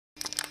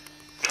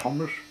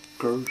Thomas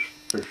goes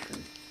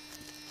fishing.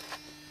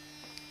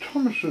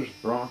 Thomas's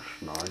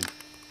branch line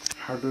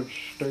had a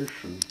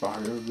station by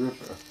a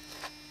river.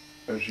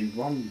 As he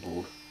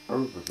rumbled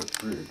over the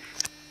bridge,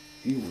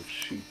 he would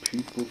see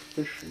people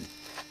fishing.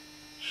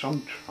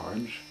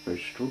 Sometimes they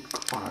stood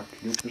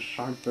quietly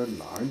beside their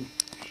lines.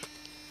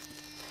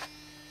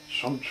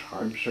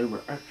 Sometimes they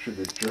were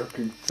actually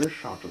jerking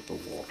fish out of the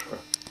water.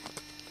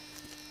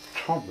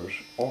 Thomas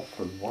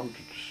often wanted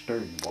to stay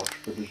and watch,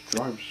 but his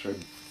driver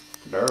said,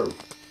 "No,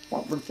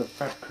 what would the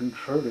fat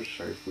controller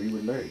say if we were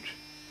late?"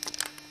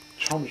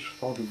 Thomas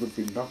thought it would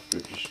be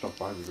lovely to stop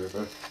by the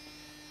river.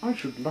 "I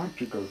should like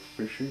to go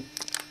fishing,"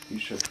 he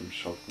said to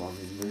himself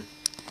longingly.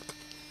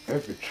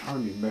 Every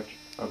time he met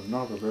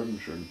another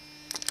engine,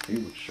 he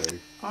would say,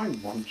 "I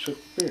want to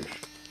fish."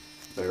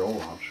 They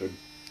all answered,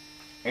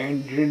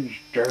 "Engines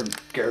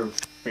don't go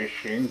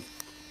fishing."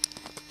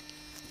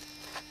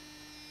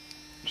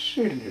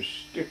 Setting his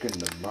stick in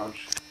the mud,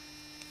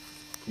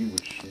 he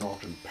would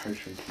snort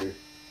impatiently.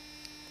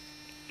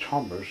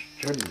 Thomas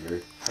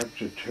generally had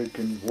to take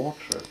in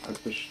water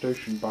at the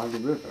station by the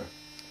river.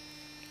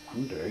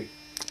 One day,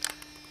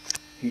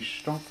 he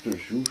stopped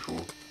as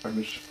usual, and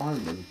his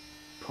fireman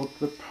put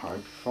the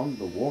pipe from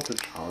the water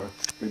tower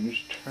in his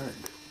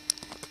tank.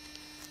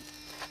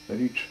 Then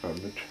he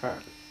turned the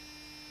tap,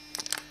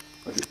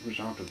 but it was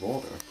out of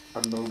order,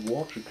 and no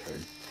water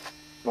came.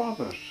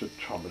 "Bother," said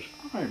Thomas,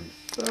 "I'm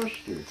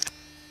thirsty."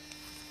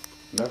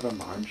 "Never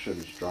mind," said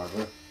his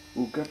driver,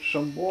 "we'll get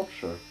some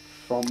water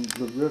from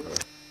the river."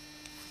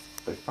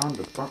 They found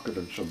a bucket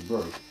and some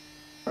rope,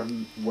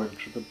 and went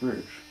to the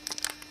bridge.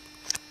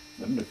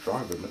 Then the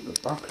driver let the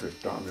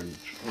bucket down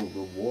into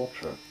the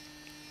water.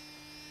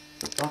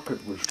 The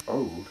bucket was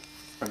old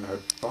and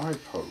had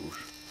 5 holes,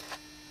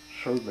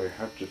 so they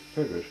had to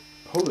fill it,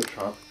 pull it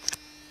up,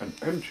 and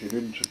empty it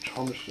into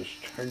Thomas's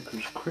tank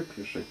as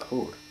quickly as they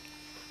could.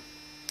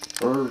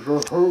 "There's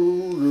a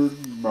hole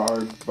in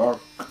my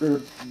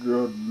bucket,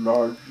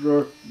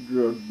 Liza,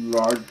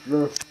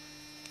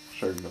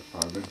 sang the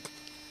fireman.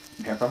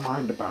 "Never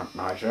mind about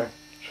Liza,"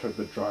 said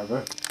the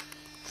driver.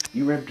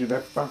 "You empty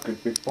that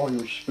bucket before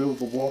you spill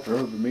the water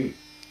over me.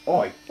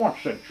 Oi,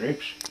 what's the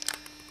tricks?"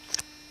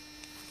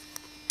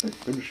 They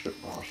finished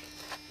at last.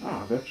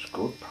 "Ah, that's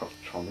good,"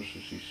 puffed Thomas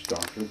as he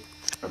started,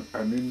 and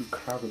Annie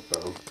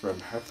Clarabelle ran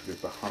happily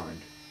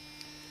behind.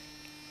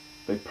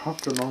 They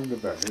puffed along the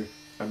valley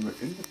and were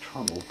in the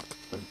tunnel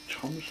when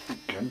Thomas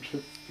began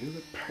to feel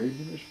a pain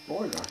in his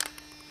boiler,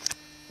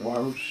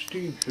 while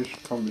steam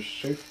hissed from his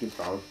safety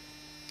valve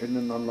in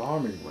an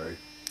alarming way.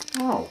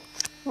 Oh,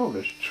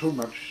 there's too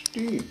much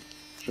steam,"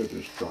 said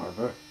his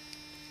driver,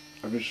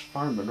 and his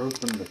fireman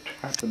opened the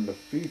tap in the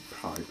feed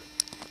pipe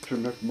to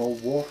let more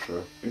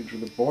water into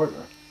the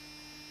boiler.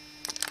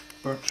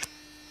 But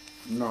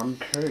none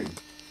came.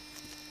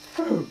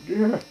 "Oh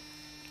dear,"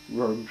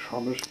 groaned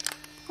Thomas,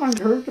 "I'm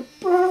going to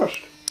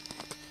burst."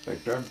 They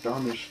bent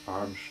down his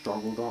fire and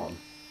struggled on.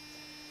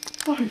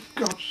 "I've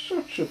got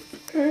such a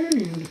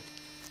pain,"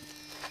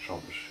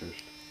 Thomas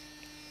hissed.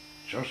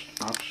 Just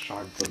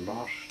outside the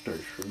last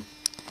station,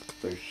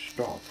 they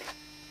stopped,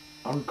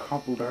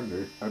 uncoupled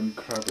Annie and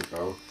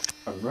Clarabelle,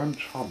 and ran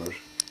Thomas,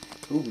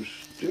 who was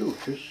still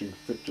hissing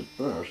fit to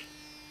burst,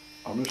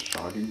 on a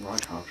siding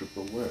right out of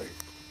the way.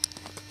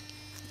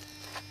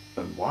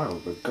 And while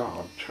the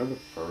guard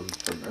telephoned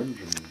for an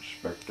engine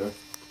inspector,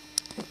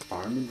 the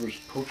fireman was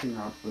putting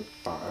out the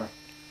fire,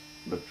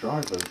 the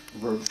driver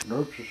wrote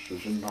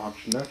notices in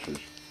large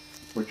letters,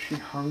 which he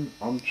hung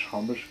on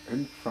Thomas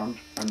in front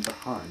and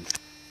behind.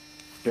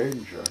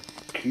 "Danger,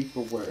 keep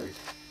away."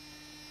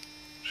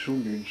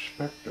 Soon the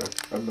inspector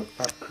and the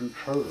fat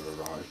controller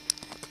arrived.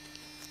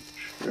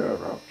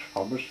 "Cheer up,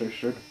 Thomas," they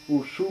said,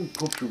 "we'll soon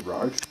put you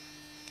right."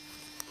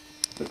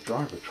 The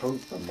driver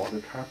told them what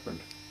had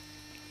happened.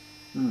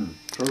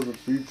 So the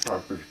feed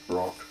pipe is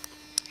blocked,"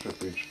 said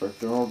the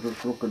inspector. "I'll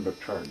just look in the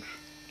tanks."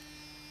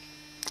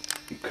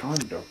 He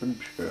climbed up and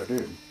peered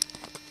in.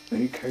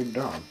 Then he came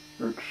down.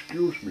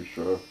 "Excuse me,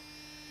 sir,"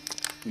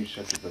 he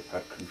said to the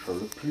fat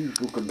controller. "Please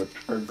look in the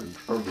tank and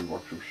tell me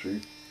what you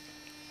see."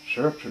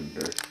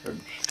 "Certainly,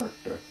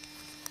 Inspector."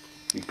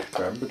 He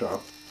clambered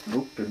up,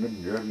 looked in,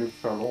 and nearly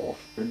fell off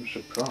in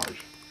surprise.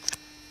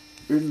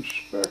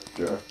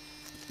 "Inspector,"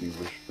 he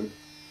whispered,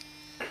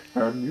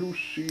 "can you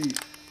see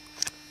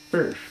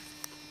fish?"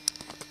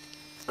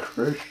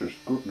 "Gracious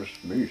goodness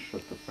me,"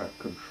 said the fat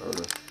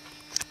controller.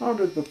 "How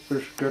did the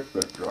fish get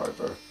there,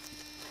 driver?"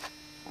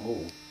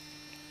 Oh,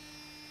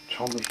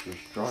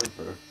 Thomas's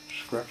driver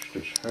scratched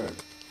his head.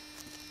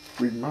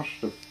 "We must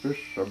have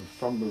fished them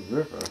from the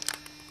river,"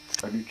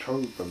 and he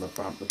told them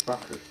about the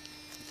bucket.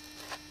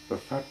 The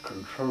fat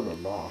controller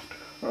laughed.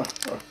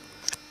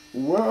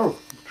 "Well,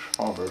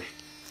 Thomas,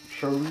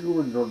 so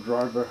you and your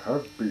driver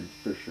have been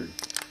fishing.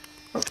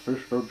 A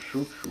fish don't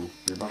shoot you,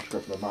 you must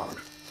get them out."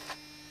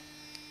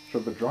 So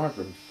the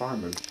driver and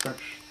fireman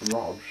fetched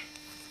rods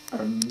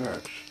and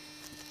nets,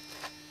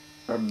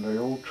 and they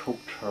all took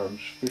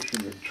turns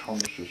fishing in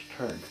Thomas's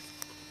tank,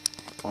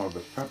 while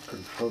the fat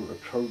controller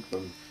told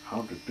them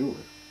how to do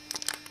it.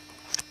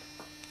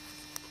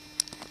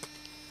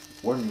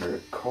 When they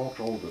had caught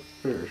all the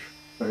fish,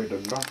 they had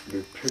a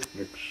lovely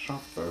picnic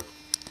supper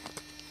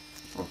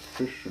of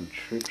fish and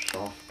chips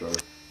after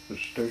the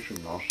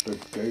station master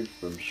gave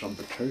them some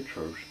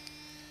potatoes,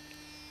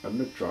 and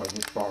the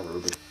driver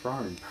borrowed a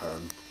frying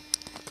pan.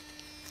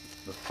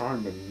 The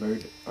fireman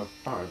made a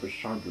fire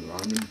beside the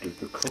line and did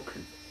the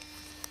cooking.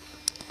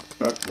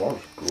 That was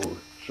good,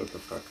 said the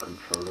Fat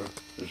Controller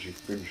as he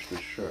finished his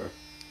share,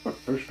 but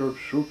fish don't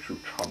suit you,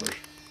 Thomas,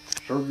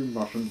 so you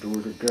mustn't do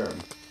it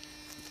again.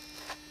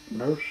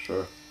 No,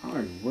 sir,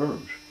 I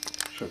won't,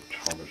 said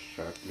Thomas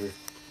sadly.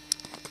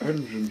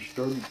 Engines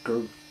don't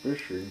go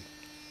fishing.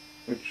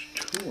 It's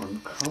too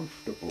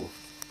uncomfortable.